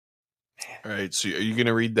All right. So are you going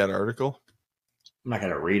to read that article? I'm not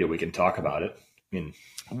going to read it. We can talk about it. I mean,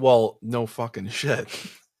 well, no fucking shit.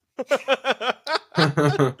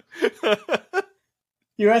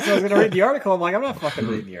 You asked if I was going to read the article. I'm like, I'm not fucking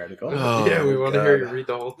reading the article. Oh, yeah, we want to hear you read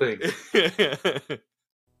the whole thing.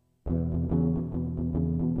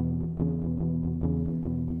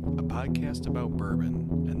 A podcast about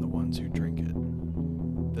bourbon and the ones who drink it.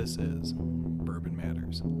 This is Bourbon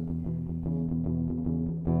Matters.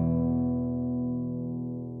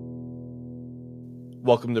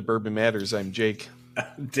 Welcome to Bourbon Matters. I'm Jake.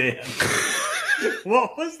 Damn.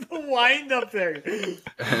 What was the wind up there?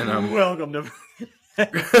 And I'm welcome to. I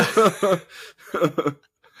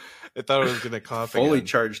thought I was going to cough fully again.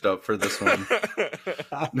 charged up for this one.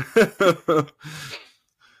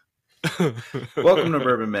 Welcome to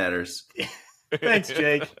Bourbon Matters. Thanks,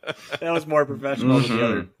 Jake. That was more professional than the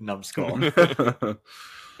other numbskull.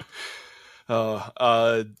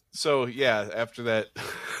 So yeah, after that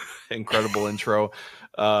incredible intro,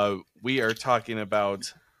 we are talking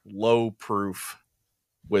about low proof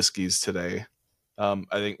whiskeys today. I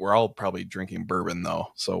think we're all probably drinking bourbon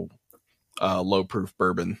though, so low proof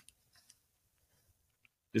bourbon.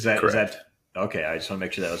 Is that okay? I just want to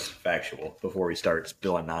make sure that was factual before we start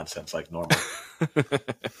spilling nonsense like normal.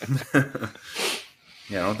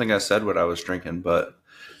 Yeah, I don't think I said what I was drinking, but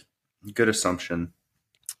good assumption.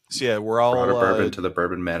 So yeah, we're all brought a bourbon to the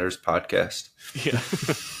Bourbon Matters podcast. Yeah.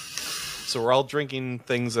 So we're all drinking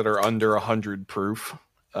things that are under 100 proof.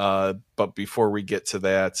 But before we get to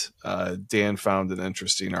that, Dan found an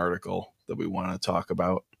interesting article that we want to talk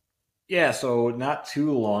about. Yeah, so not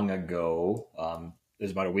too long ago, it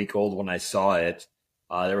was about a week old when I saw it.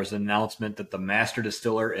 There was an announcement that the master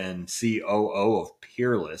distiller and COO of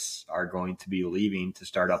Peerless are going to be leaving to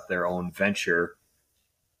start up their own venture.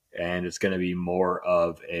 And it's going to be more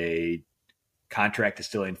of a contract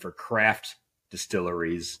distilling for craft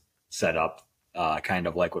distilleries set up, kind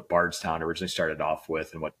of like what Bardstown originally started off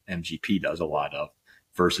with and what MGP does a lot of,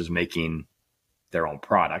 versus making their own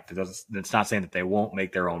product. It's not saying that they won't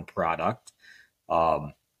make their own product,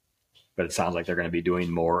 but it sounds like they're going to be doing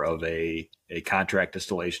more of a contract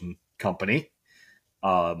distillation company.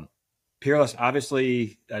 Peerless,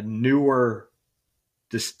 obviously a newer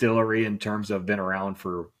distillery in terms of been around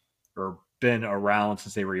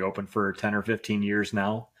since they reopened for 10 or 15 years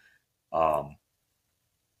now.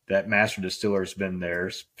 That master distiller's been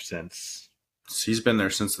there since... He's been there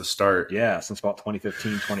since the start. Yeah, since about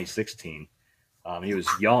 2015, 2016. He was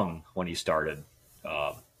young when he started.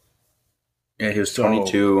 Yeah, he was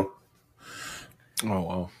 22. Oh,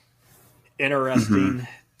 wow. Interesting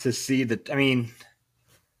to see that. I mean,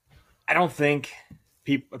 I don't think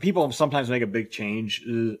people sometimes make a big change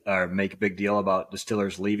or make a big deal about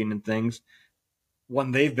distillers leaving and things.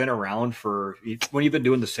 When they've been around when you've been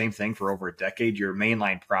doing the same thing for over a decade, your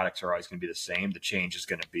mainline products are always going to be the same. The change is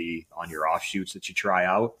going to be on your offshoots that you try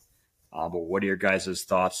out. But what are your guys'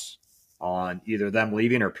 thoughts on either them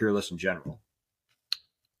leaving or Peerless in general?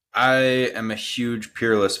 I am a huge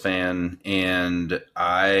Peerless fan, and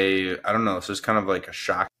I don't know, this is kind of like a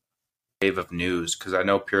shock wave of news because I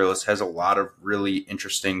know Peerless has a lot of really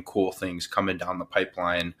interesting, cool things coming down the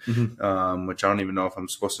pipeline, which I don't even know if I'm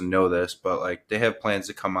supposed to know this, but like they have plans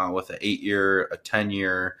to come out with an 8-year, a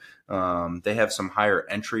 10-year. They have some higher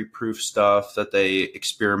entry proof stuff that they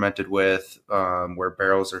experimented with, where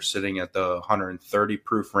barrels are sitting at the 130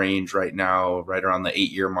 proof range right now, right around the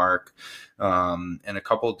 8-year mark. And a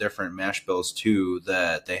couple different mash bills too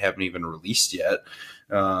that they haven't even released yet.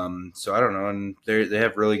 So I don't know. And they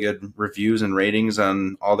have really good reviews and ratings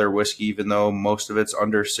on all their whiskey, even though most of it's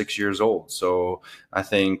under 6 years old. So I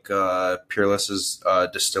think Peerless is a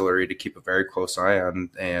distillery to keep a very close eye on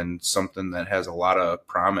and something that has a lot of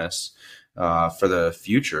promise for the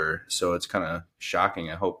future. So it's kind of shocking.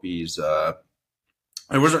 I hope he's...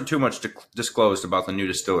 There wasn't too much disclosed about the new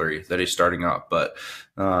distillery that he's starting up, but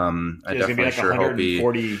I definitely like sure hope he...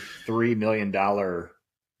 $143 million.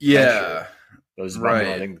 Yeah. That was right.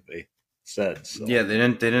 I think they said. So. Yeah, they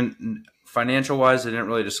didn't financial wise, they didn't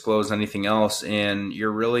really disclose anything else. And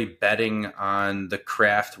you're really betting on the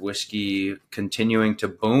craft whiskey continuing to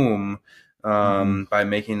boom by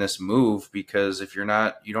making this move, because if you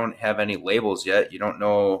don't have any labels yet, you don't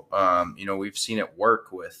know, we've seen it work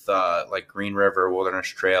with like Green River, Wilderness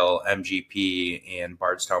Trail, MGP, and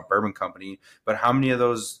Bardstown Bourbon Company. But how many of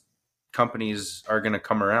those companies are going to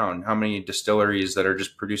come around? How many distilleries that are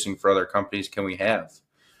just producing for other companies can we have?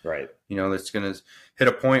 Right. That's going to hit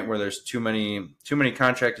a point where there's too many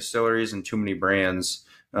contract distilleries and too many brands.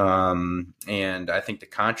 And I think the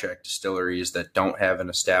contract distilleries that don't have an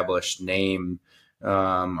established name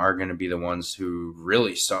are going to be the ones who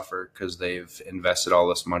really suffer because they've invested all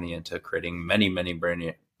this money into creating many, many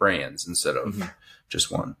brands instead of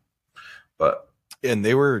just one. But And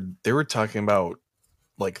they were talking about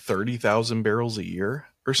like 30,000 barrels a year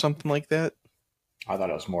or something like that. I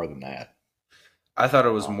thought it was more than that. I thought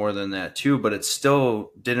it was more than that too, but it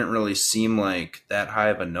still didn't really seem like that high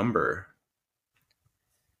of a number.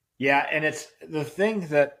 Yeah, and it's the thing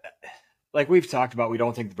that, like we've talked about, we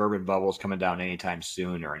don't think the bourbon bubble is coming down anytime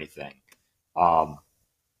soon or anything.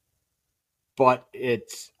 But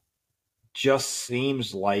it just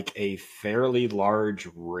seems like a fairly large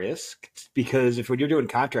risk because when you're doing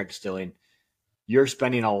contract distilling, you're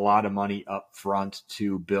spending a lot of money up front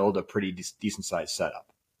to build a pretty decent sized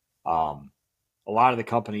setup. A lot of the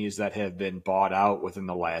companies that have been bought out within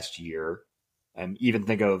the last year, and even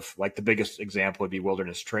think of like the biggest example would be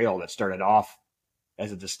Wilderness Trail that started off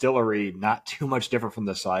as a distillery, not too much different from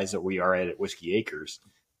the size that we are at Whiskey Acres.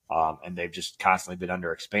 And they've just constantly been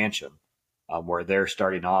under expansion, where they're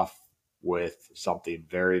starting off with something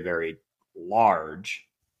very, very large.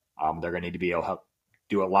 They're going to need to be able to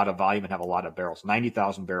do a lot of volume and have a lot of barrels.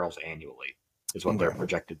 90,000 barrels annually is what they're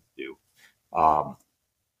projected to do.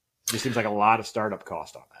 It seems like a lot of startup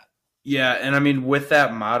cost on that. Yeah, and I mean, with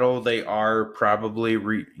that model, they are probably,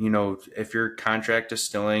 if you're contract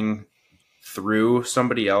distilling through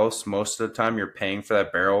somebody else, most of the time you're paying for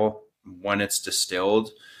that barrel when it's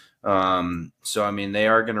distilled. So, I mean, they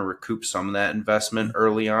are going to recoup some of that investment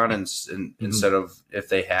early on, and instead of if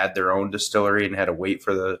they had their own distillery and had to wait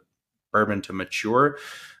for the bourbon to mature.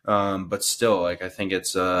 But still, like, I think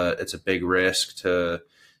it's a big risk to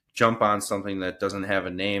jump on something that doesn't have a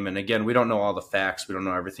name. And again, we don't know all the facts. We don't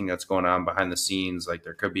know everything that's going on behind the scenes. Like,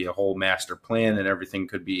 there could be a whole master plan and everything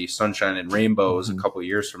could be sunshine and rainbows a couple of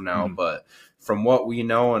years from now. But from what we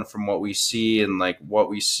know and from what we see and like what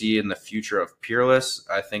we see in the future of Peerless,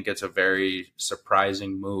 I think it's a very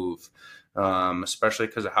surprising move, especially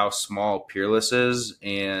because of how small Peerless is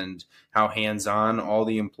and how hands-on all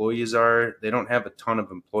the employees are. They don't have a ton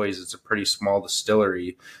of employees. It's a pretty small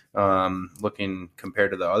distillery, looking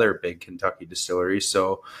compared to the other big Kentucky distilleries.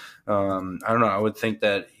 So I don't know. I would think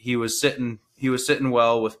that he was sitting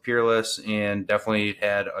well with Peerless and definitely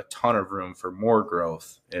had a ton of room for more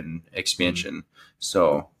growth and expansion.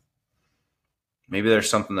 So maybe there's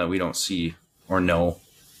something that we don't see or know.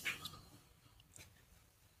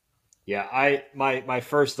 Yeah, my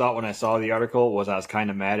first thought when I saw the article was I was kind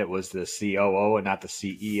of mad it was the COO and not the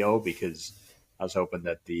CEO, because I was hoping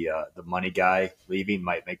that the money guy leaving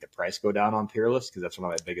might make the price go down on Peerless, because that's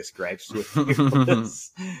one of my biggest gripes with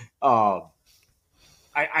Peerless.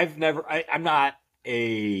 I'm not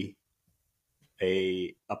a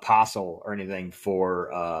apostle or anything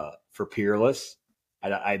for Peerless.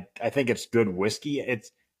 I think it's good whiskey.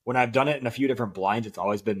 It's when I've done it in a few different blinds, it's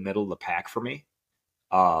always been middle of the pack for me.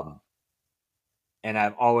 And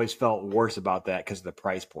I've always felt worse about that because of the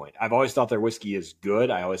price point. I've always thought their whiskey is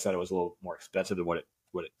good. I always thought it was a little more expensive than what it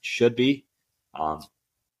should be. But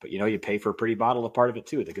you pay for a pretty bottle of part of it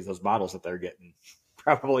too, because those bottles that they're getting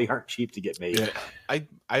probably aren't cheap to get made. Yeah,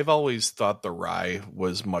 I've always thought the rye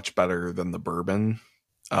was much better than the bourbon.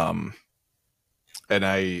 And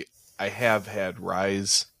I have had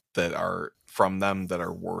ryes that are from them that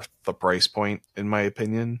are worth the price point, in my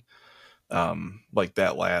opinion. Like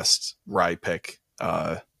that last rye pick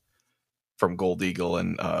from Gold Eagle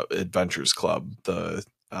and Adventures Club, the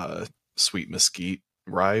Sweet Mesquite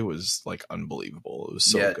rye was like unbelievable. It was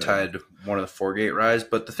so good. Tied one of the Foregate ryes.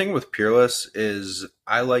 But the thing with Peerless is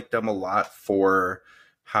I like them a lot for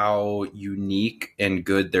how unique and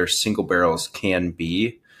good their single barrels can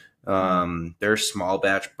be. Their small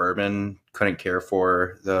batch bourbon, couldn't care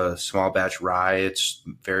for the small batch rye. It's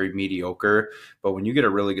very mediocre, but when you get a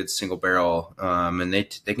really good single barrel, and they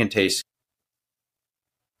can taste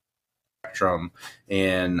spectrum,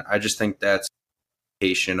 and I just think that's an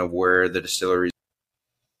indication of where the distilleries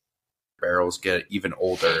barrels get even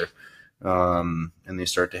older, and they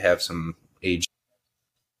start to have some age,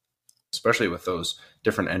 especially with those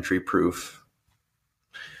different entry proof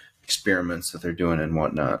experiments that they're doing and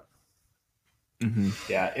whatnot.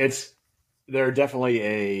 Yeah, they're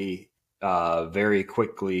definitely a very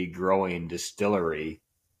quickly growing distillery.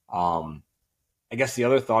 I guess the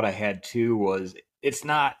other thought I had too was it's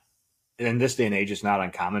not, in this day and age, it's not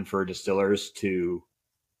uncommon for distillers to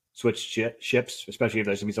switch ships, especially if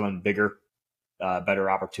there's going to be someone bigger, better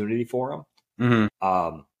opportunity for them.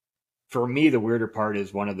 For me, the weirder part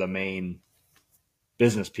is one of the main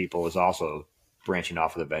business people is also branching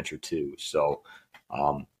off of the venture too. So,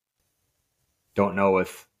 don't know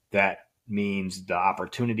if that means the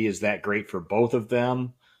opportunity is that great for both of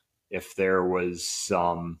them, if there was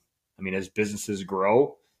some. I mean, as businesses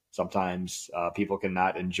grow, sometimes people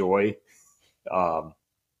cannot enjoy um,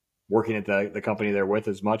 working at the company they're with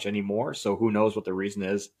as much anymore. So who knows what the reason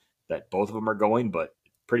is that both of them are going? But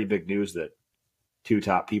pretty big news that two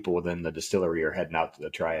top people within the distillery are heading out to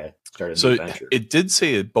try start a new venture. It did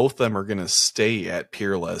say that both of them are going to stay at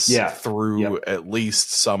Peerless through at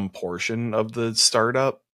least some portion of the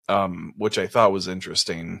startup, which I thought was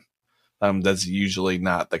interesting. That's usually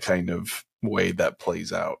not the kind of way that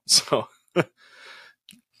plays out. So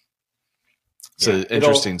it's an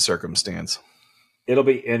interesting circumstance. It'll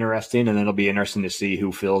be interesting, and then it'll be interesting to see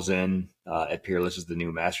who fills in at Peerless as the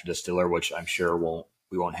new master distiller, which I'm sure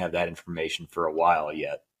we won't have that information for a while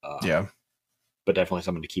yet. But definitely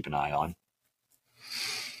something to keep an eye on.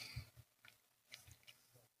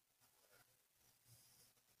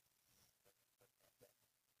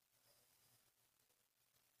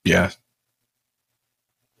 Yeah.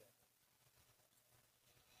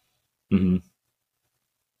 Mm-hmm.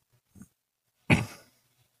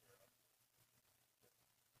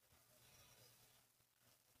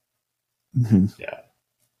 Mm-hmm. Yeah.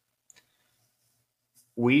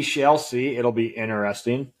 We shall see. It'll be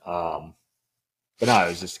interesting. But no, it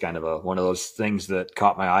was just kind of one of those things that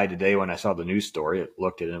caught my eye today when I saw the news story. It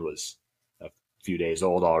looked at it, it was a few days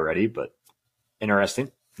old already, but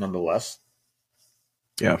interesting nonetheless.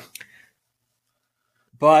 Yeah.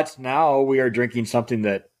 But now we are drinking something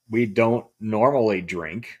that we don't normally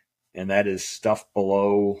drink, and that is stuff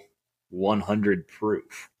below 100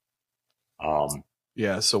 proof.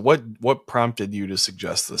 Yeah. So what prompted you to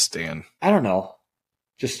suggest this, Dan? I don't know.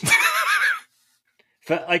 Just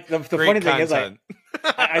like the funny thing is,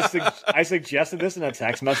 I suggested this in a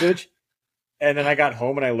text message, and then I got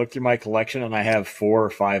home and I looked through my collection, and I have 4 or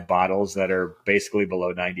 5 bottles that are basically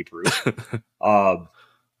below 90 proof.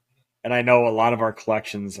 And I know a lot of our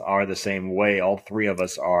collections are the same way. All 3 of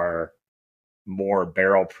us are more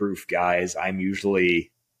barrel proof guys. I'm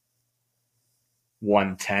usually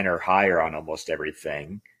 110 or higher on almost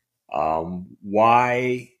everything.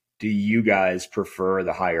 Why do you guys prefer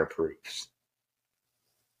the higher proofs?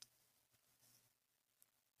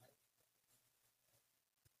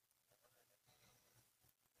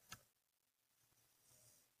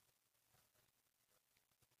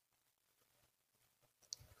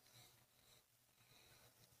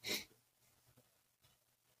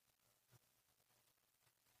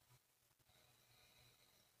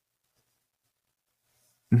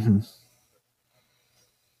 Mm-hmm.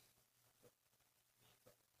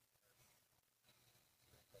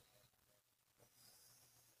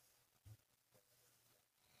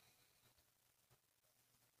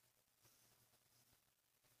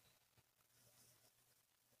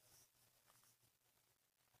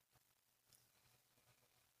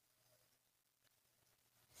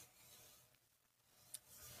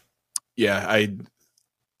 Yeah,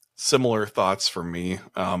 similar thoughts for me.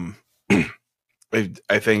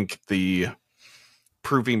 I think the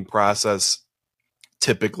proofing process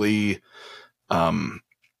typically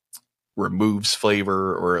removes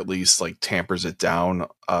flavor, or at least like tampers it down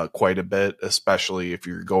quite a bit, especially if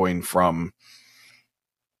you're going from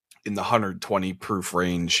in the 120 proof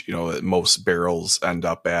range, most barrels end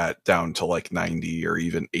up at down to like 90 or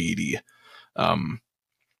even 80.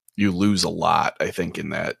 You lose a lot, I think, in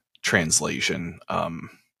that translation.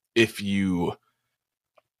 If you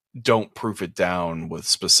don't proof it down with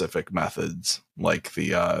specific methods like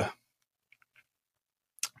the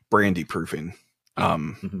brandy proofing.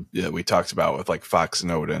 Yeah, we talked about with like Fox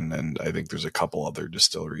and Odin, and I think there's a couple other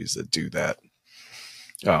distilleries that do that.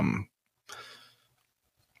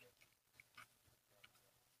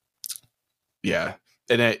 Yeah,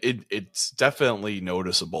 and it's definitely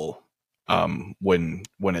noticeable when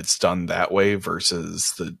it's done that way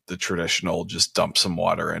versus the traditional just dump some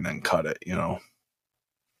water in and cut it.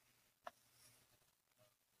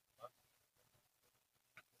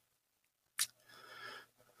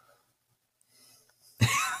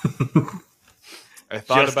 I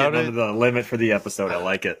thought Just about getting under the limit for the episode. I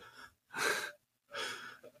like it.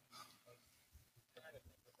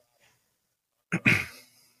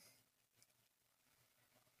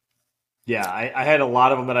 Yeah, I had a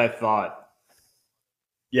lot of them that I thought.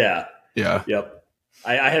 Yeah. Yeah. Yep.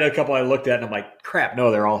 I had a couple I looked at and I'm like, crap,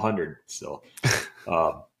 no, they're all 100. So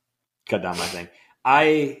cut down my thing.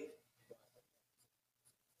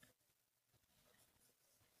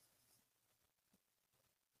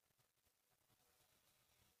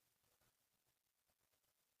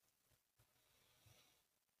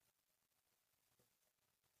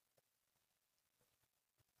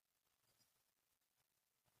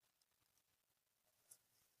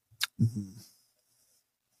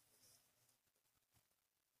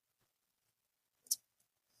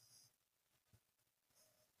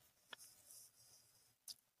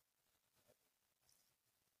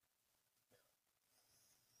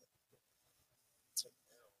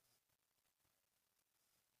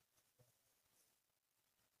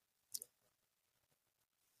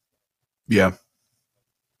 Yeah.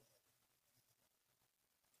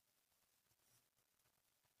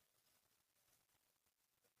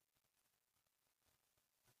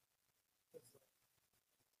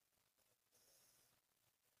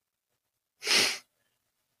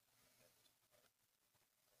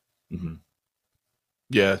 Mm-hmm.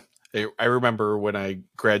 Yeah. I remember when I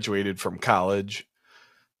graduated from college,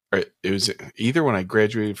 or it was either when I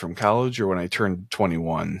graduated from college or when I turned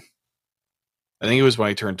 21. I think it was when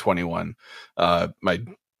I turned 21. My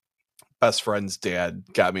best friend's dad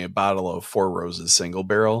got me a bottle of Four Roses single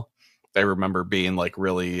barrel. I remember being like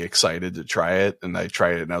really excited to try it, and I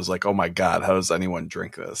tried it and I was like, oh my God, how does anyone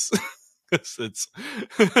drink this? It's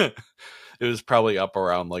it was probably up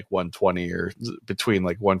around like 120 or between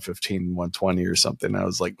like 115 and 120 or something. I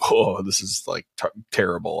was like, oh, this is like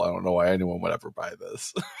terrible. I don't know why anyone would ever buy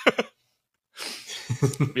this.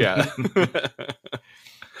 Yeah.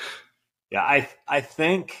 Yeah, I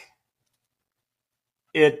think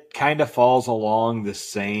it kind of falls along the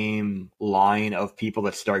same line of people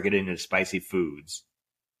that start getting into spicy foods.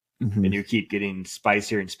 Mm-hmm. And you keep getting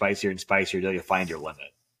spicier and spicier and spicier until you find your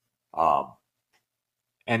limit.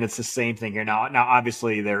 And it's the same thing here. Now,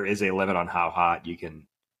 obviously, there is a limit on how hot you can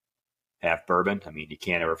have bourbon. I mean, you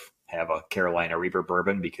can't ever have a Carolina Reaper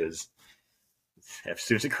bourbon because as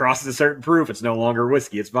soon as it crosses a certain proof, it's no longer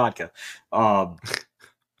whiskey, it's vodka.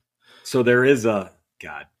 So there is a,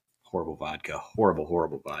 God, horrible vodka.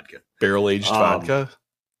 Horrible vodka. Barrel-aged vodka?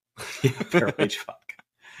 Yeah, barrel-aged vodka.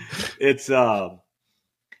 It's,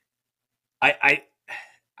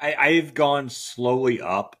 I've gone slowly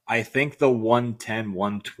up. I think the 110,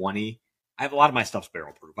 120, I have a lot of my stuff's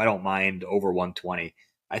barrel proof. I don't mind over 120.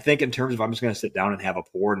 I think in terms of I'm just going to sit down and have a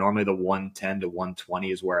pour, normally the 110 to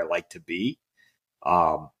 120 is where I like to be.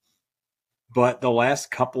 But the last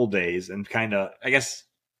couple days and kind of, I guess,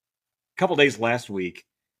 a couple days last week,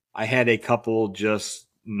 I had a couple just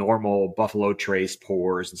normal Buffalo Trace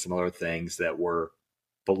pours and some other things that were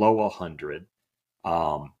below 100.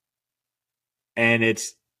 And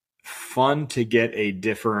it's fun to get a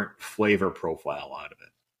different flavor profile out of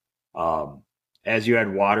it. As you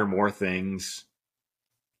add water, more things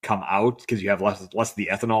come out because you have less of the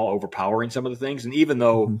ethanol overpowering some of the things. And even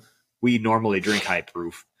though we normally drink high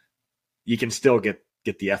proof, you can still get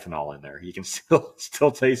the ethanol in there. You can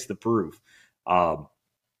still taste the proof.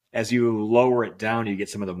 As you lower it down, you get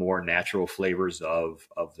some of the more natural flavors of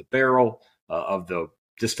the barrel, of the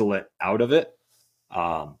distillate out of it.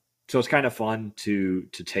 So it's kind of fun to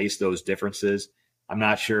taste those differences. I'm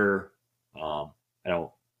not sure.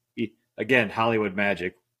 Again, Hollywood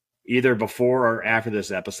magic. Either before or after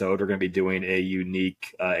this episode, we're going to be doing a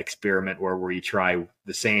unique experiment where we try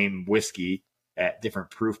the same whiskey at different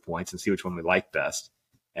proof points and see which one we like best.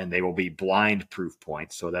 And they will be blind proof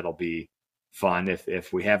points, so that'll be fun.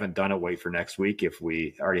 If we haven't done it, wait for next week. If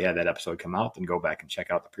we already had that episode come out, then go back and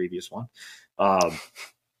check out the previous one.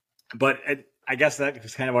 But I guess that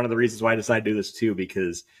was kind of one of the reasons why I decided to do this too,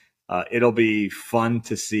 because it'll be fun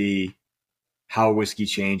to see how whiskey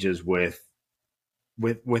changes within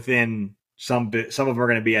some of them are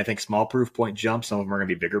going to be, I think, small proof point jumps. Some of them are going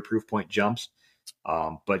to be bigger proof point jumps.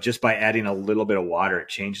 But just by adding a little bit of water, it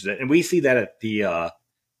changes it. And we see that at the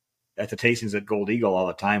tastings at Gold Eagle all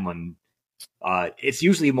the time when it's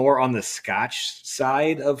usually more on the Scotch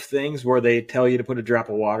side of things where they tell you to put a drop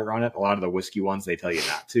of water on it. A lot of the whiskey ones, they tell you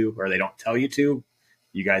not to, or they don't tell you to.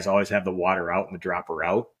 You guys always have the water out and the dropper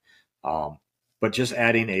out. But just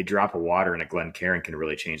adding a drop of water in a Glencairn can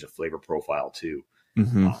really change the flavor profile too.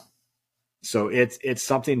 Mm-hmm. So it's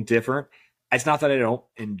something different. It's not that I don't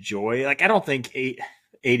enjoy. Like I don't think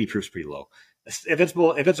 80 proof's pretty low. If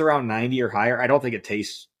it's around 90 or higher, I don't think it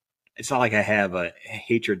tastes. It's not like I have a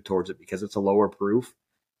hatred towards it because it's a lower proof.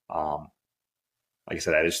 Like I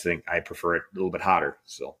said, I just think I prefer it a little bit hotter.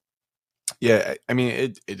 So yeah, I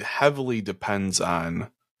mean it heavily depends on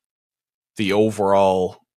the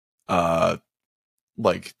overall.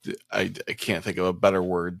 Like I can't think of a better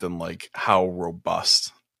word than like how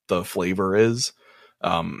robust the flavor is.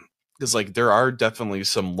 Because like there are definitely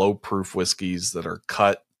some low proof whiskeys that are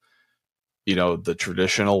cut, the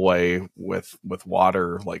traditional way with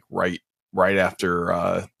water, like right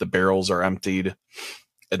after the barrels are emptied,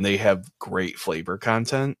 and they have great flavor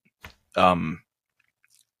content.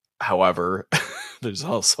 However, there's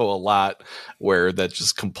also a lot where that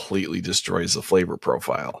just completely destroys the flavor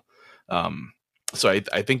profile. So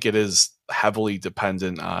I think it is heavily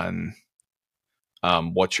dependent on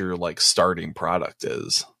what your like starting product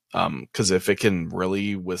is. Because if it can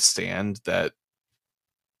really withstand that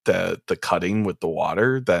the cutting with the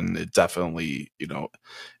water, then it definitely,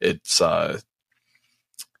 it's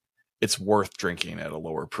it's worth drinking at a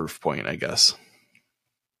lower proof point, I guess.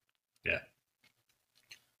 Yeah.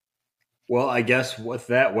 Well, I guess with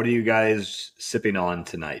that, what are you guys sipping on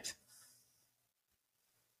tonight?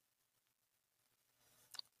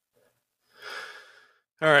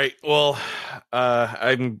 All right. Well,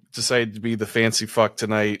 I'm decided to be the fancy fuck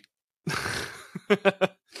tonight.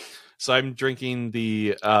 So I'm drinking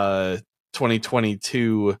the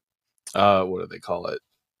 2022 what do they call it?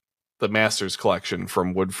 The Masters Collection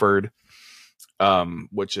from Woodford,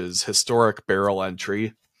 which is historic barrel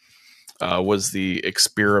entry. Was the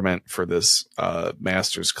experiment for this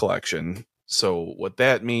Masters Collection. So what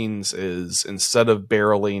that means is instead of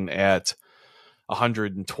barreling at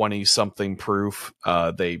 120 something proof,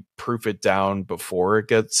 they proof it down before it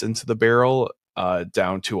gets into the barrel,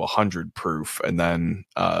 down to 100 proof, and then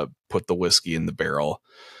put the whiskey in the barrel.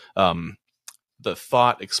 The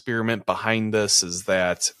thought experiment behind this is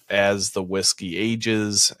that as the whiskey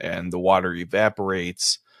ages and the water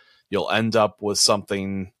evaporates, you'll end up with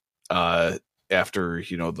something after,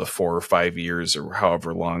 the 4 or 5 years or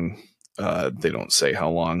however long, they don't say how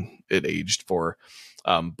long it aged for,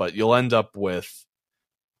 but you'll end up with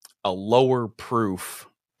a lower proof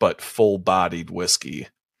but full bodied whiskey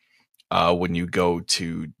when you go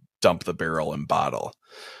to dump the barrel and bottle.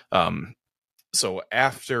 So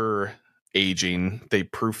after aging, they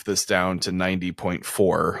proof this down to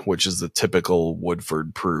 90.4, which is the typical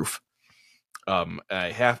Woodford proof. And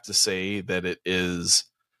I have to say that it is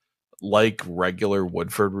like regular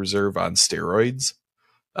Woodford Reserve on steroids.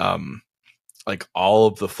 Like all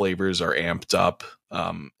of the flavors are amped up.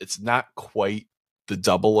 It's not quite the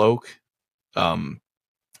double oak,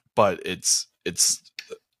 but it's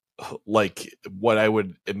like what I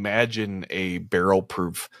would imagine a barrel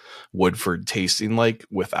proof Woodford tasting like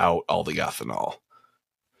without all the ethanol.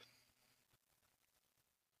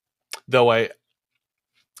 Though I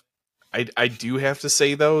do have to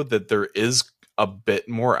say though that there is a bit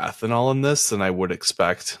more ethanol in this than I would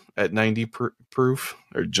expect at 90 proof,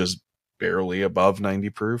 or just barely above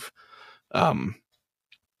 90 proof. I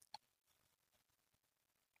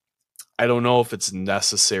don't know if it's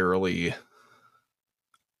necessarily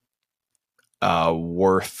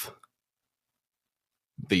worth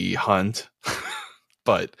the hunt,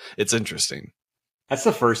 but it's interesting. That's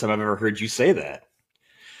the first time I've ever heard you say that.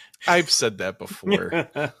 I've said that before.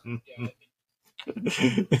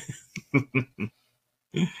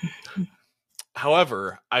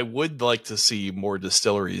 However, I would like to see more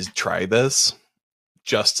distilleries try this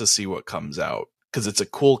just to see what comes out, because it's a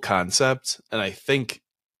cool concept, and I think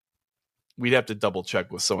we'd have to double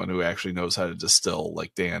check with someone who actually knows how to distill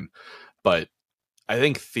like Dan, but I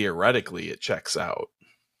think theoretically it checks out.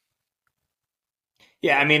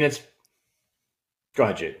 Yeah, I mean, it's... Go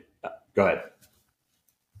ahead, Jade. Go ahead.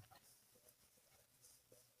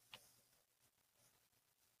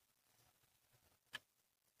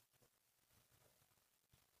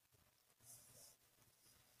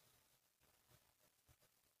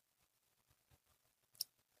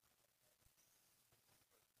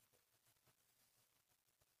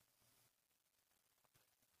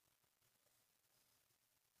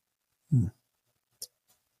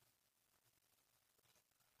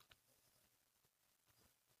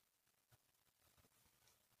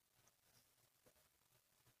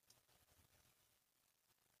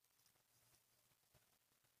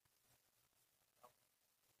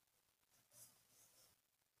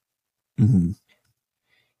 Mm-hmm.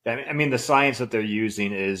 I mean, the science that they're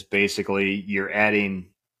using is basically you're adding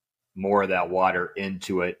more of that water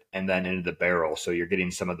into it and then into the barrel. So you're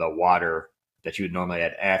getting some of the water that you would normally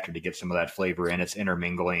add after to get some of that flavor in. It's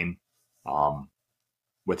intermingling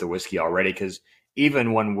with the whiskey already. Because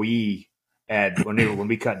even when we add, when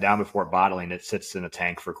we cut down before bottling, it sits in a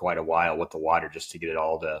tank for quite a while with the water just to get it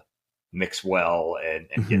all to mix well and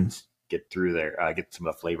get through there, get some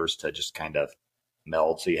of the flavors to just kind of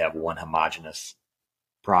meld. So you have one homogeneous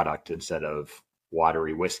product instead of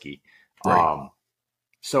watery whiskey. Right.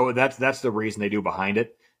 So that's the reason they do behind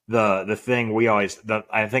it. The thing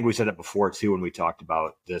I think we said it before too when we talked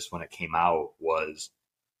about this when it came out was,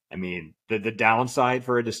 I mean, the downside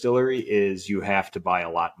for a distillery is you have to buy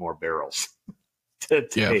a lot more barrels to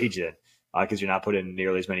age it because you're not putting in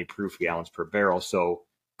nearly as many proof gallons per barrel. So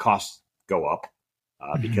costs go up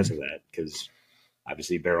because of that, because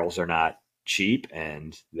obviously barrels are not cheap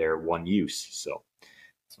and they're one use. So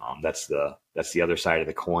that's the other side of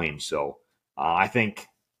the coin. So I think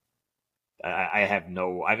I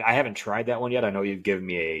haven't tried that one yet. I know you've given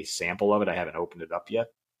me a sample of it. I haven't opened it up yet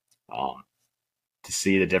to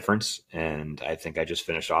see the difference. And I think I just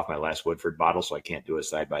finished off my last Woodford bottle, so I can't do a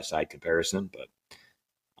side by side comparison. But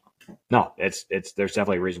No, it's there's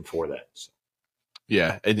definitely a reason for that. So.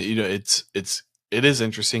 Yeah, and it is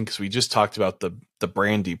interesting because we just talked about the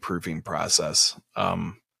brandy proofing process,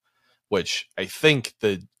 which I think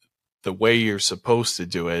the way you're supposed to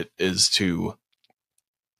do it is to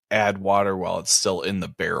add water while it's still in the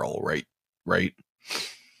barrel, right? Right.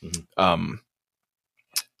 Mm-hmm.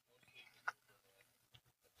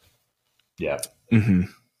 Yeah. Mm-hmm.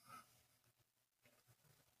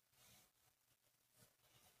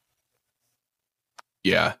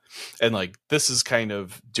 Yeah. And like this is kind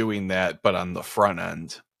of doing that, but on the front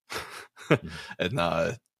end.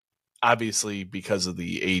 And obviously because of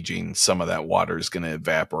the aging, some of that water is going to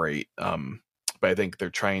evaporate. But I think they're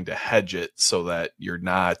trying to hedge it so that you're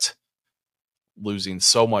not losing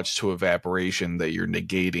so much to evaporation that you're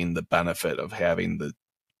negating the benefit of having the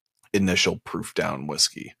initial proof down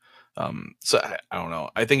whiskey. So I don't know.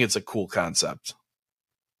 I think it's a cool concept.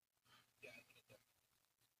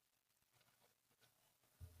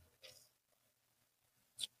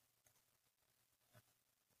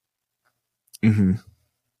 Mm-hmm.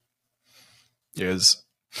 Yes.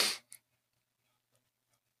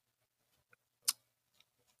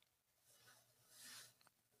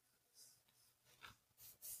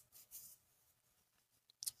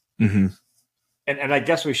 Mm-hmm. And I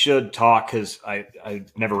guess we should talk because I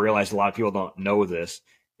never realized a lot of people don't know this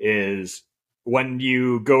is when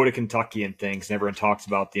you go to Kentucky and things, and everyone talks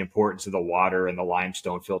about the importance of the water and the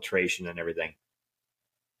limestone filtration and everything.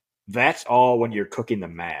 That's all when you're cooking the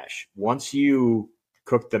mash. Once you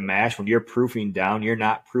cook the mash, when you're proofing down, you're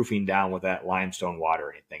not proofing down with that limestone water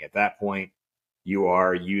or anything. At that point, you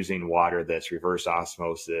are using water that's reverse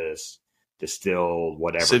osmosis, distilled,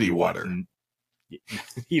 whatever. City water.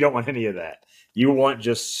 You don't want any of that. You want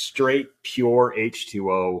just straight, pure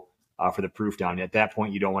H2O for the proof down. At that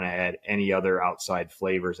point, you don't want to add any other outside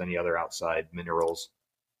flavors, any other outside minerals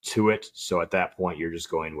to it. So at that point, you're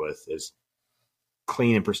just going with as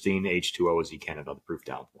clean and pristine H2O as you can at the proof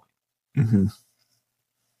down point. Mm-hmm.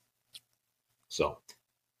 So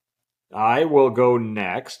I will go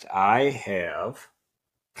next. I have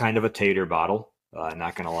kind of a tater bottle.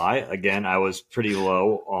 Not going to lie. Again, I was pretty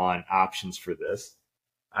low on options for this.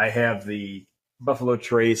 I have the Buffalo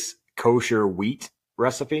Trace kosher wheat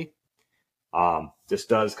recipe. This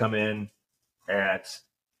does come in at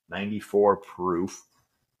 94 proof.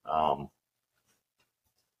 I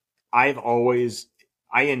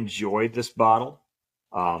enjoyed this bottle.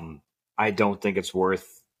 I don't think it's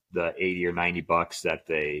worth the 80 or 90 bucks that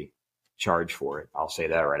they charge for it. I'll say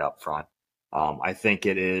that right up front. I think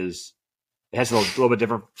it has a little bit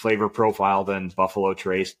different flavor profile than Buffalo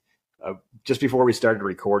Trace. Just before we started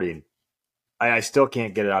recording, I still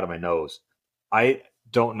can't get it out of my nose. I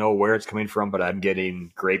don't know where it's coming from, but I'm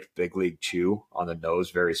getting grape big league chew on the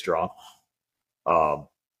nose very strong. And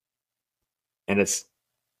it's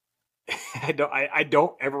I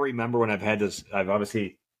don't ever remember when I've had this. I've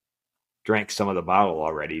obviously drank some of the bottle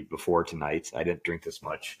already before tonight. I didn't drink this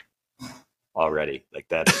much already. Like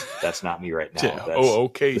that's not me right now. Yeah.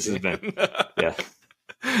 Okay. This has been yeah.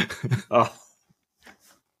 Oh,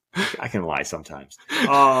 I can lie sometimes.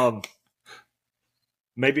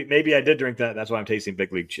 Maybe I did drink that. That's why I'm tasting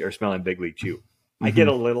big league or smelling big league chew. Mm-hmm. I get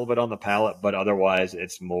a little bit on the palate, but otherwise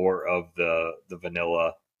it's more of the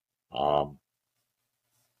vanilla,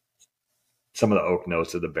 some of the oak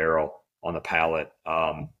notes of the barrel on the palate.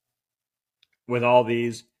 With all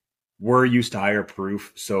these, we're used to higher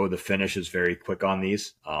proof, so the finish is very quick on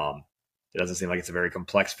these. It doesn't seem like it's a very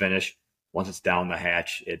complex finish. Once it's down the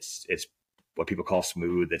hatch, it's what people call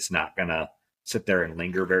smooth. It's not gonna sit there and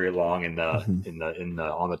linger very long in the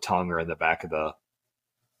on the tongue or in the back of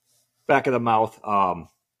the mouth.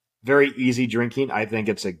 Very easy drinking. I think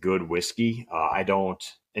it's a good whiskey.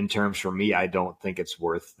 In terms for me, I don't think it's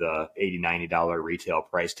worth the $80, $90 retail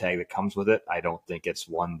price tag that comes with it. I don't think it's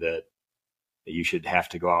one that you should have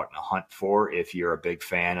to go out and hunt for if you're a big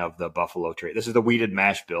fan of the Buffalo Trace. This is the wheated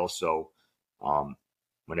mash bill, so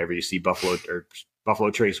whenever you see Buffalo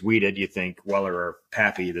Trace wheated, you think Weller or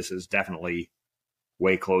Pappy. This is definitely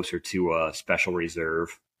way closer to a special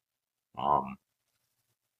reserve. But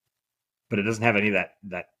it doesn't have any of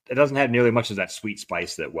that. It doesn't have nearly much of that sweet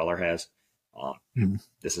spice that Weller has.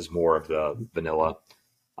 This is more of the vanilla.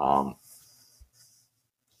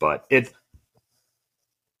 But it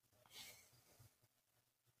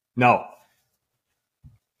no.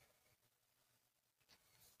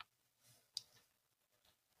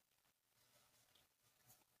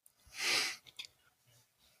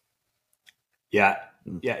 Yeah,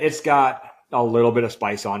 it's got a little bit of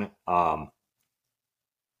spice on it.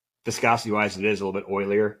 Viscosity wise, it is a little bit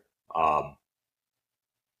oilier.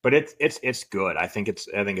 but it's good. I think it's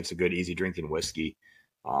a good, easy drinking whiskey.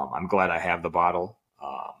 I'm glad I have the bottle.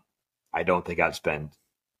 I don't think I'd spend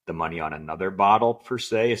the money on another bottle per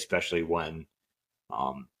se, especially when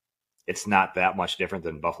it's not that much different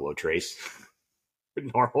than Buffalo Trace,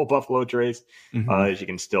 normal Buffalo Trace, as you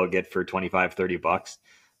can still get for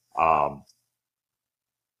 $25-$30.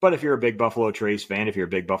 But if you're a big Buffalo Trace fan, if you're a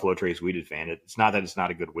big Buffalo Trace wheated fan, it's not that it's not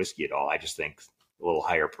a good whiskey at all. I just think a little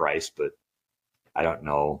higher price, but I don't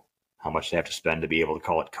know how much they have to spend to be able to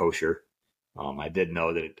call it kosher. I do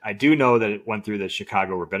know that it went through the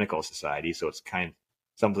Chicago Rabbinical Society, so it's kind of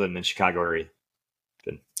something in Chicago area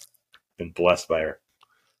been blessed by her.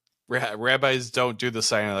 Rabbis don't do the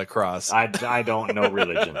sign of the cross. I don't know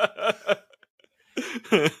religion.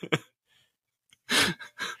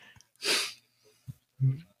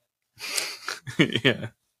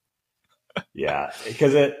 Yeah,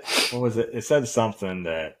 because it said something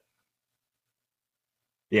that,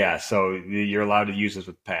 yeah, so you're allowed to use this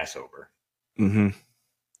with Passover.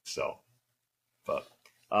 So, but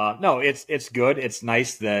no, it's good. It's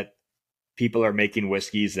nice that people are making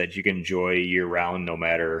whiskeys that you can enjoy year round, no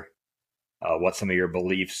matter what some of your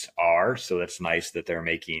beliefs are. So that's nice that they're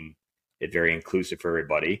making it very inclusive for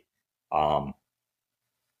everybody.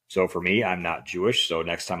 So for me, I'm not Jewish, so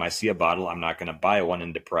next time I see a bottle, I'm not going to buy one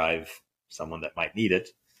and deprive someone that might need it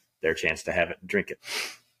their chance to have it and drink it.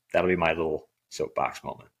 That'll be my little soapbox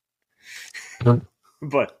moment.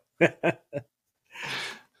 But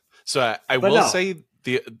so I will say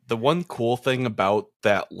the one cool thing about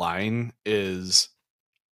that line is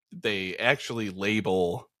they actually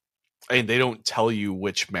label. I mean, they don't tell you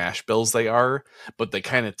which mash bills they are, but they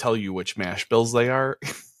kind of tell you which mash bills they are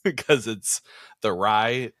because it's the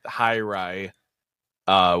rye, high rye,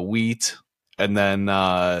 wheat, and then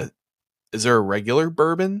is there a regular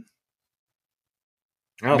bourbon?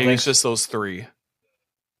 Maybe it's just those three.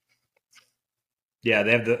 Yeah,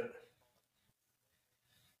 they have the.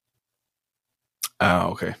 Oh,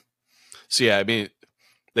 okay. So yeah, I mean,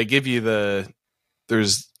 they give you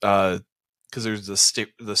there's because there's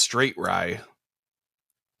the straight rye,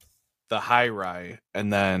 the high rye,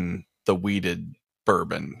 and then the wheated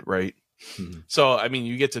bourbon, right? So I mean,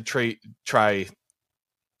 you get to try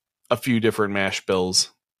a few different mash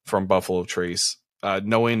bills from Buffalo Trace,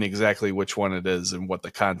 knowing exactly which one it is and what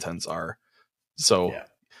the contents are. So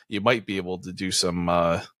you might be able to do some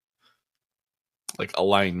like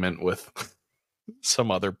alignment with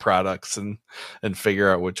some other products and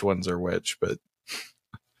figure out which ones are which. But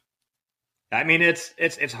I mean,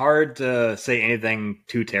 it's hard to say anything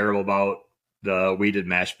too terrible about the wheated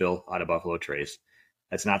mash bill out of Buffalo Trace.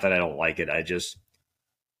 It's not that I don't like it. I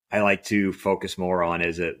like to focus more on,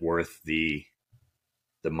 is it worth the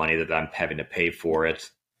money that I'm having to pay for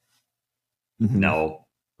it? No,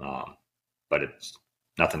 but it's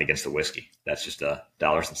nothing against the whiskey. That's just a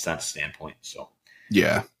dollars and cents standpoint. So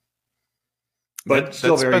yeah, but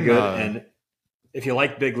still very good. And if you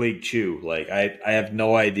like Big League Chew, like I have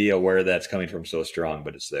no idea where that's coming from so strong,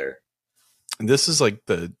 but it's there. And this is like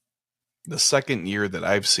the second year that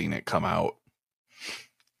I've seen it come out.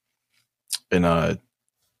 And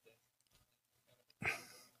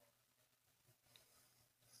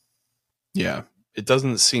yeah, it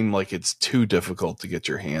doesn't seem like it's too difficult to get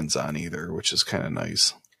your hands on either, which is kind of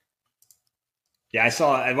nice. Yeah, I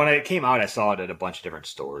saw it when it came out. I saw it at a bunch of different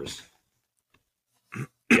stores.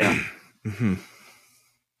 Yeah.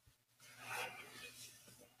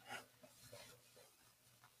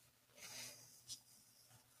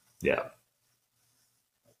 Yeah.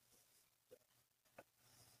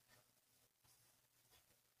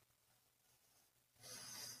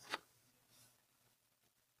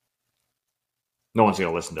 No one's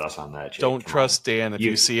going to listen to us on that. Jake. Don't trust Dan if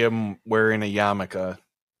you see him wearing a yarmulke.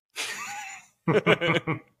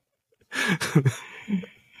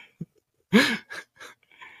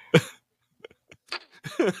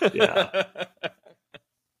 Yeah.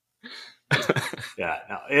 Yeah.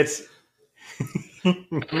 No, it's. The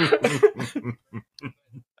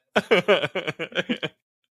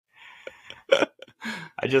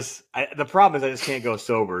problem is I just can't go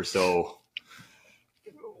sober, so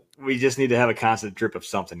we just need to have a constant drip of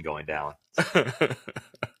something going down. But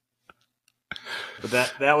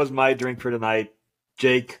that was my drink for tonight.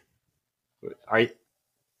 Jake, are you?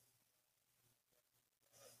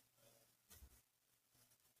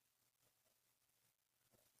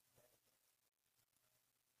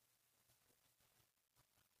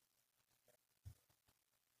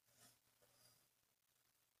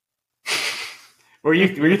 Were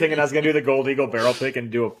you thinking I was gonna do the Gold Eagle barrel pick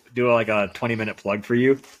and do like a 20-minute plug for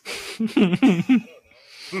you?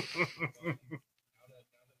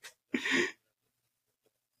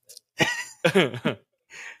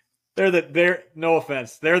 They're no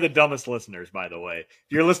offense. They're the dumbest listeners, by the way. If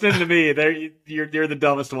you're listening to me, you're the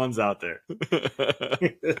dumbest ones out there.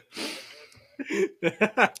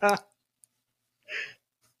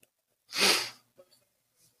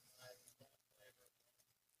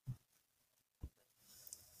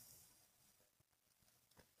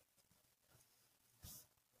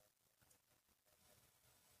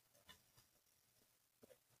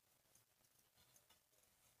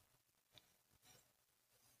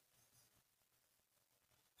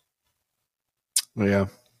 Yeah.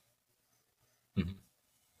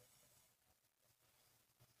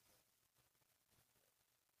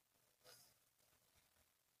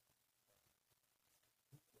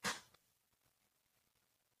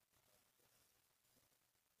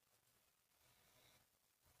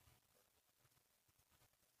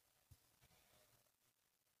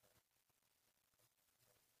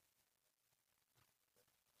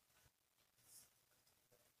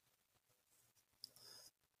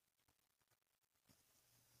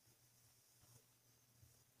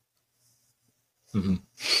 Mm-hmm.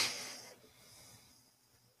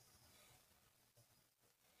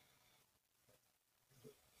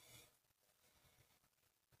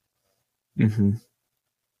 Mm-hmm.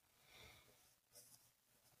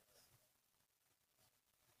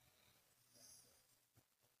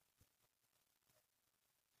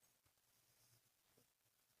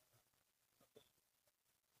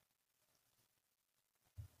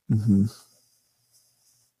 Mm-hmm.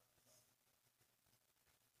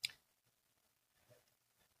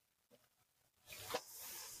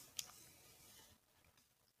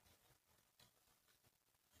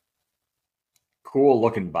 Cool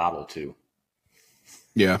looking bottle too.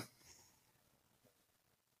 Yeah.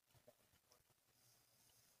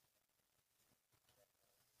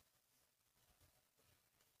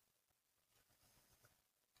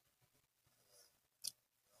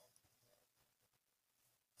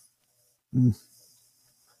 Mm-hmm.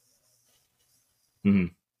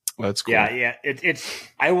 That's cool. Yeah. It's.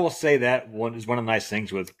 I will say that one is one of the nice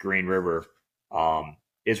things with Green River.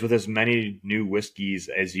 Is with as many new whiskeys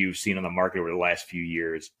as you've seen on the market over the last few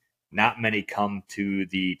years, not many come to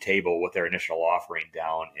the table with their initial offering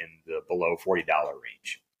down in the below $40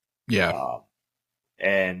 range. Yeah.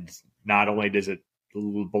 And not only does it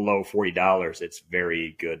below $40, it's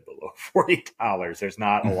very good below $40. There's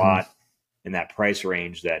not a lot in that price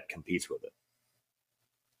range that competes with it.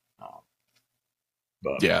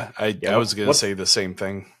 But yeah, I was going to say the same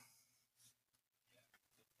thing.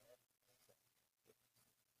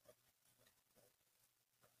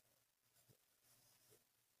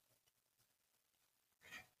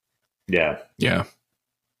 Yeah. Yeah.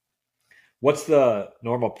 What's the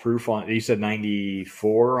normal proof on? You said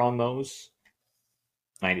 94 on those?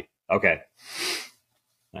 90. Okay.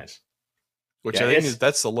 Nice. Which Yeah, I think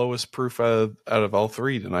that's the lowest proof out of all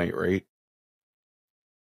three tonight, right?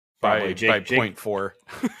 By 0.4.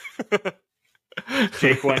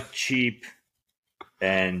 Jake went cheap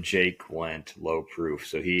and Jake went low proof.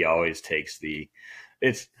 So he always takes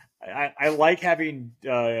I like having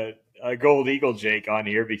a Gold Eagle Jake on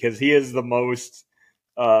here because he is the most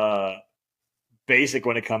basic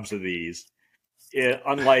when it comes to these.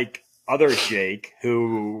 Unlike other Jake,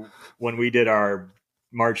 who, when we did our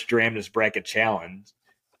March Dramnus Bracket Challenge,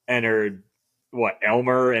 entered,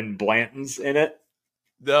 Elmer and Blanton's in it?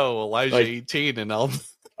 No, Elijah 18 and Elmer.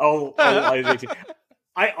 Oh, Elijah 18.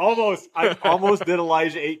 I almost did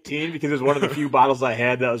Elijah 18 because it was one of the few bottles I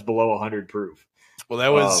had that was below 100 proof. Well,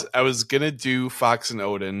 that was I was gonna do Fox and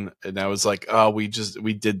Odin, and I was like, oh, we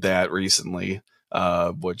did that recently.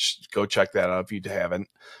 Which go check that out if you haven't.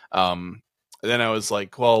 And then I was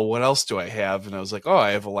like, well, what else do I have? And I was like, oh,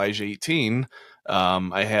 I have Elijah 18.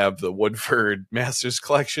 I have the Woodford Masters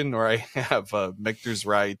Collection, or I have Michter's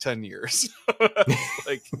Rye 10 years.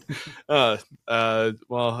 Like, well,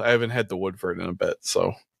 I haven't had the Woodford in a bit,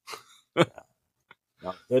 so. No,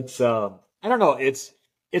 it's I don't know.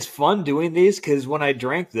 It's fun doing these because when I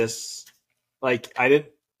drank this, like, I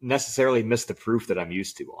didn't necessarily miss the proof that I'm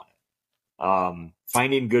used to on it.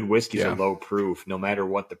 Finding good whiskeys are low proof, no matter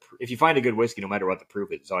what if you find a good whiskey, no matter what the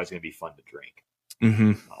proof is, it's always going to be fun to drink.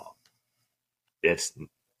 Mm-hmm. It's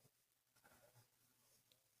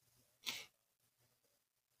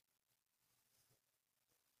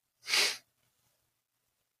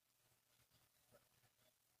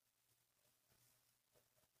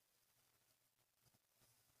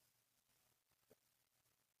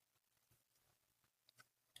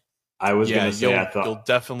I was going to say, I thought you'll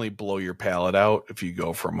definitely blow your palate out if you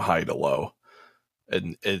go from high to low,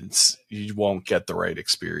 and you won't get the right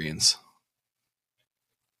experience.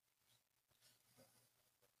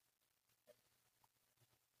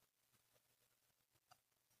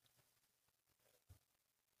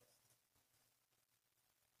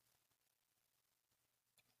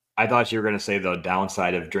 I thought you were going to say the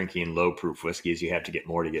downside of drinking low proof whiskey is you have to get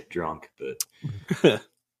more to get drunk, but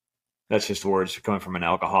that's just words coming from an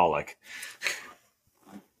alcoholic.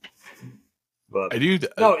 But I do.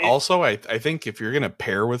 Also, I think if you're going to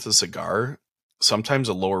pair with a cigar, sometimes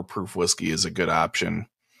a lower proof whiskey is a good option.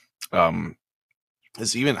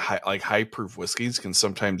 As even high proof whiskeys can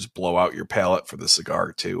sometimes blow out your palate for the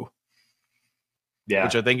cigar too. Yeah,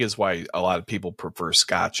 which I think is why a lot of people prefer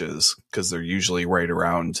scotches, because they're usually right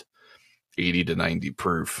around 80 to 90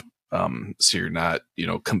 proof. So you're not,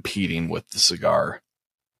 competing with the cigar.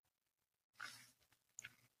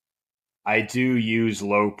 I do use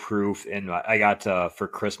low proof, and I got for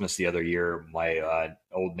Christmas the other year, my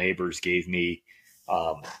old neighbors gave me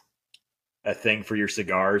a thing for your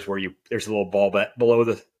cigars where there's a little ball below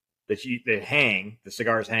the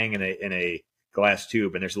cigars hang in a glass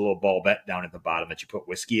tube, and there's a little ballbet down at the bottom that you put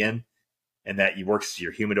whiskey in, and that you works as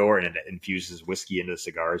your humidor, and it infuses whiskey into the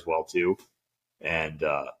cigar as well too, and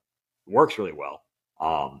works really well.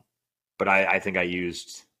 But I think I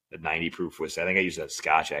used a 90 proof whiskey. I think I used a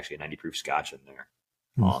scotch, actually, a 90 proof scotch in there.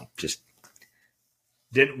 Just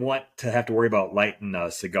didn't want to have to worry about lighting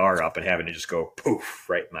a cigar up and having to just go poof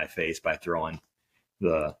right in my face by throwing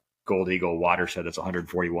the Gold Eagle watershed that's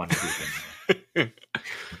 141 proof in there.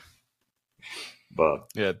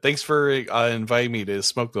 But yeah, thanks for inviting me to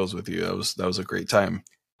smoke those with you. That was a great time.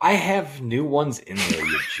 I have new ones in there,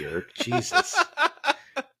 you jerk. Jesus.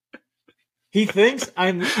 He thinks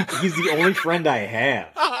he's the only friend I have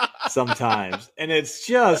sometimes. And it's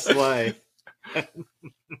just like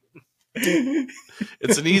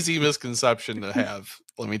it's an easy misconception to have,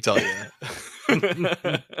 let me tell you.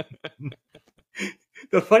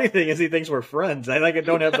 The funny thing is he thinks we're friends. I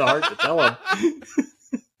don't have the heart to tell him.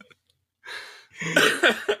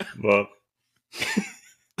 But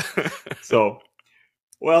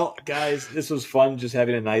well, guys, this was fun, just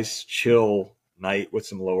having a nice chill night with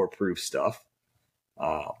some lower proof stuff.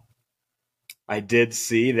 I did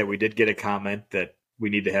see that we did get a comment that we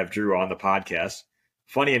need to have Drew on the podcast.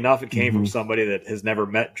 Funny enough, it came from somebody that has never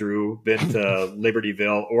met Drew, been to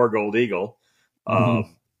Libertyville or Gold Eagle.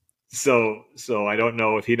 So I don't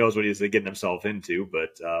know if he knows what he's getting himself into,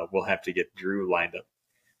 but we'll have to get Drew lined up.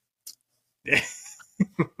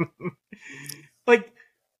 Like,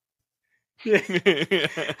 Drew's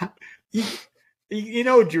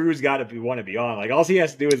got to want to be on. Like, all he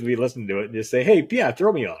has to do is be listening to it and just say, "Hey, yeah,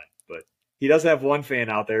 throw me on." But he does have one fan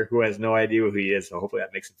out there who has no idea who he is, so hopefully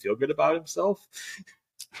that makes him feel good about himself.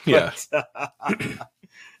 Yeah.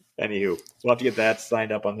 Anywho, we'll have to get that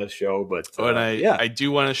signed up on this show. But I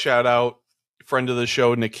do want to shout out friend of the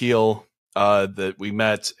show, Nikhil, that we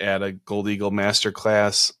met at a Gold Eagle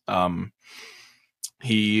Masterclass.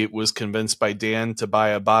 He was convinced by Dan to buy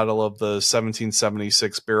a bottle of the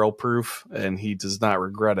 1776 barrel proof, and he does not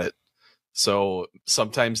regret it. So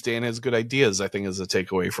sometimes Dan has good ideas, I think, is a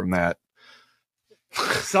takeaway from that.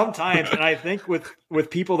 Sometimes, and I think with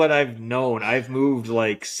people that I've known, I've moved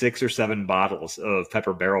like 6 or 7 bottles of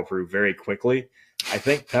Pepper barrel proof very quickly. I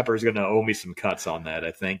think Pepper's going to owe me some cuts on that. I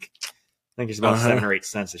think it's about 7 or 8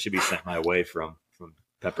 cents that should be sent my way from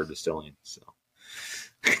Pepper Distilling. So.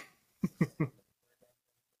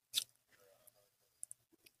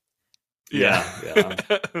 Yeah,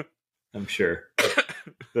 I'm sure.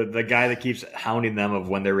 The guy that keeps hounding them of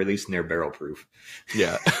when they're releasing their barrel proof.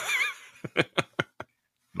 Yeah.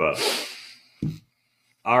 But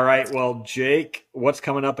all right, well, Jake, what's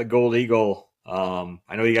coming up at Gold Eagle?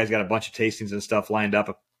 I know you guys got a bunch of tastings and stuff lined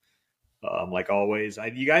up. Like always,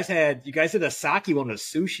 you guys had a sake one with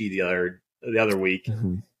sushi the other week.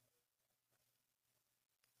 Mm-hmm.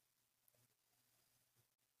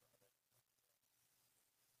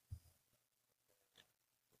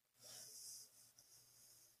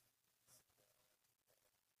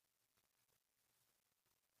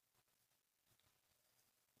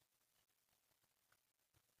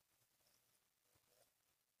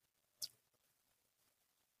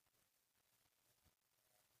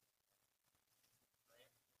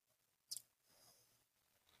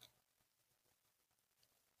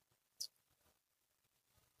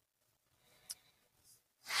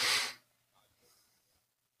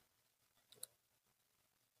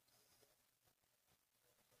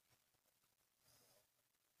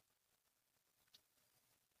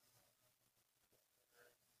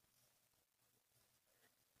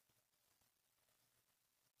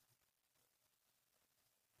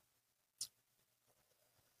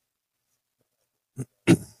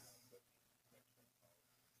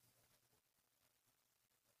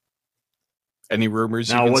 Any rumors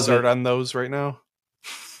you can start on those right now?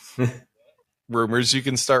 Rumors you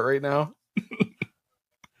can start right now?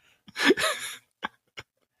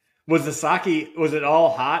 Was the sake, was it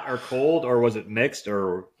all hot or cold, or was it mixed?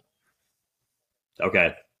 Or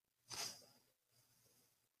okay.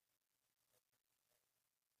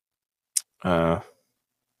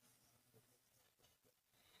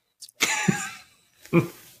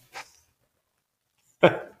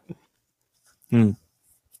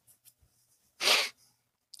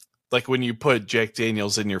 Like when you put Jack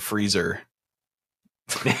Daniels in your freezer.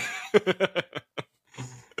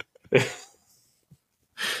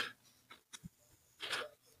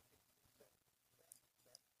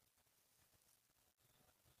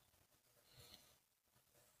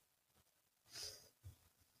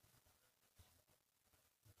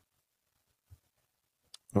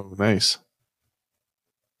 Oh, nice.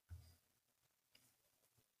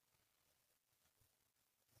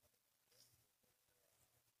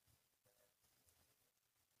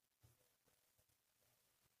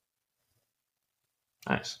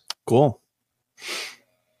 Nice. Cool.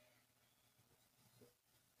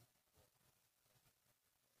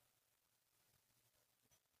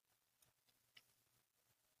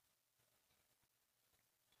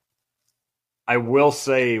 I will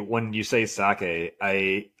say, when you say sake,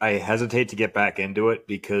 I hesitate to get back into it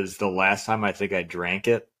because the last time I think I drank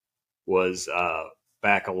it was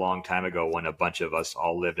back a long time ago when a bunch of us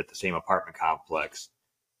all lived at the same apartment complex.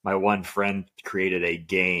 My one friend created a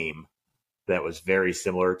game that was very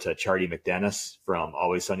similar to Charlie McDennis from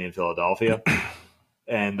Always Sunny in Philadelphia.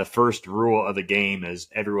 And the first rule of the game is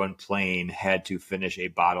everyone playing had to finish a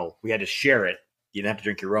bottle. We had to share it. You didn't have to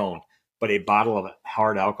drink your own, but a bottle of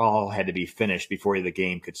hard alcohol had to be finished before the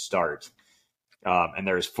game could start. And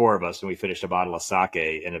there was 4 of us, and we finished a bottle of sake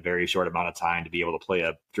in a very short amount of time to be able to play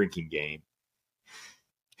a drinking game.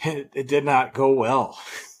 It did not go well.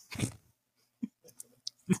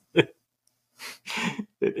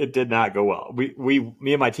 It did not go well. Me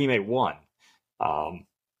and my teammate won.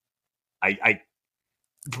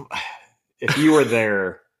 If you were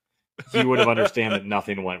there, you would have understand that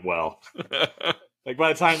nothing went well. Like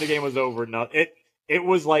by the time the game was over, it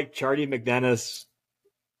was like Charlie McDennis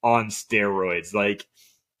on steroids. Like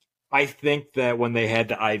I think that when they had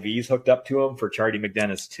the IVs hooked up to him for Charlie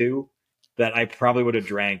McDennis 2, that I probably would have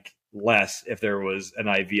drank less if there was an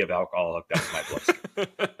IV of alcohol hooked up to my bloodstream.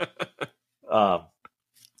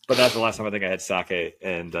 But that's the last time I think I had sake,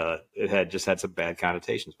 and it had some bad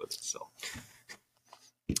connotations with it. So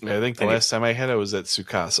I think the last time I had it was at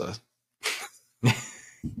Tsukasa.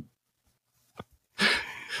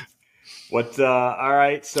 All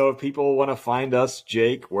right. So if people want to find us,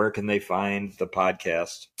 Jake, where can they find the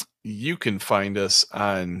podcast? You can find us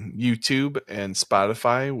on YouTube and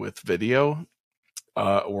Spotify with video,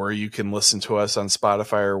 or you can listen to us on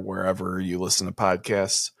Spotify or wherever you listen to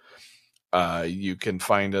podcasts. You can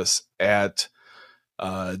find us at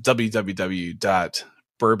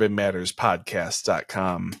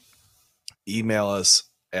www.bourbonmatterspodcast.com. Email us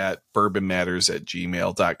at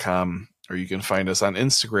bourbonmatters@gmail.com, or you can find us on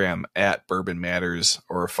Instagram at Bourbon Matters,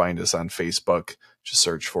 or find us on Facebook. Just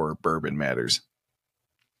search for Bourbon Matters.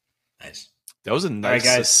 Nice. That was a nice,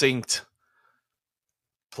 succinct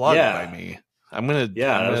plug by me. I'm gonna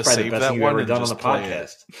save that one and just play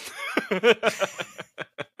it.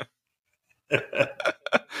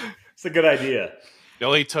 It's a good idea. It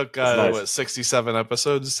only took 67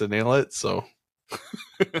 episodes to nail it, so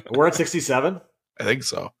we're at 67. I think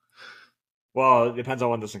so. Well, it depends on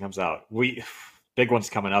when this one comes out. Big one's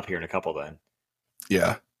coming up here in a couple. Then,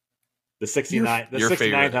 yeah, the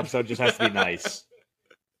 69th episode just has to be nice.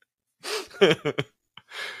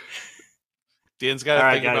 Dan's got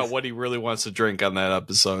to think about what he really wants to drink on that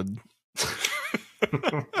episode.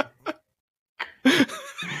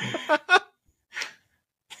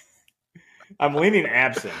 I'm leaning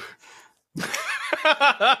absent.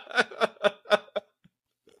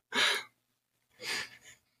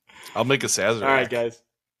 I'll make a Sazerac. All right, guys.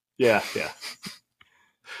 Yeah.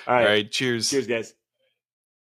 All right. Cheers. Cheers, guys.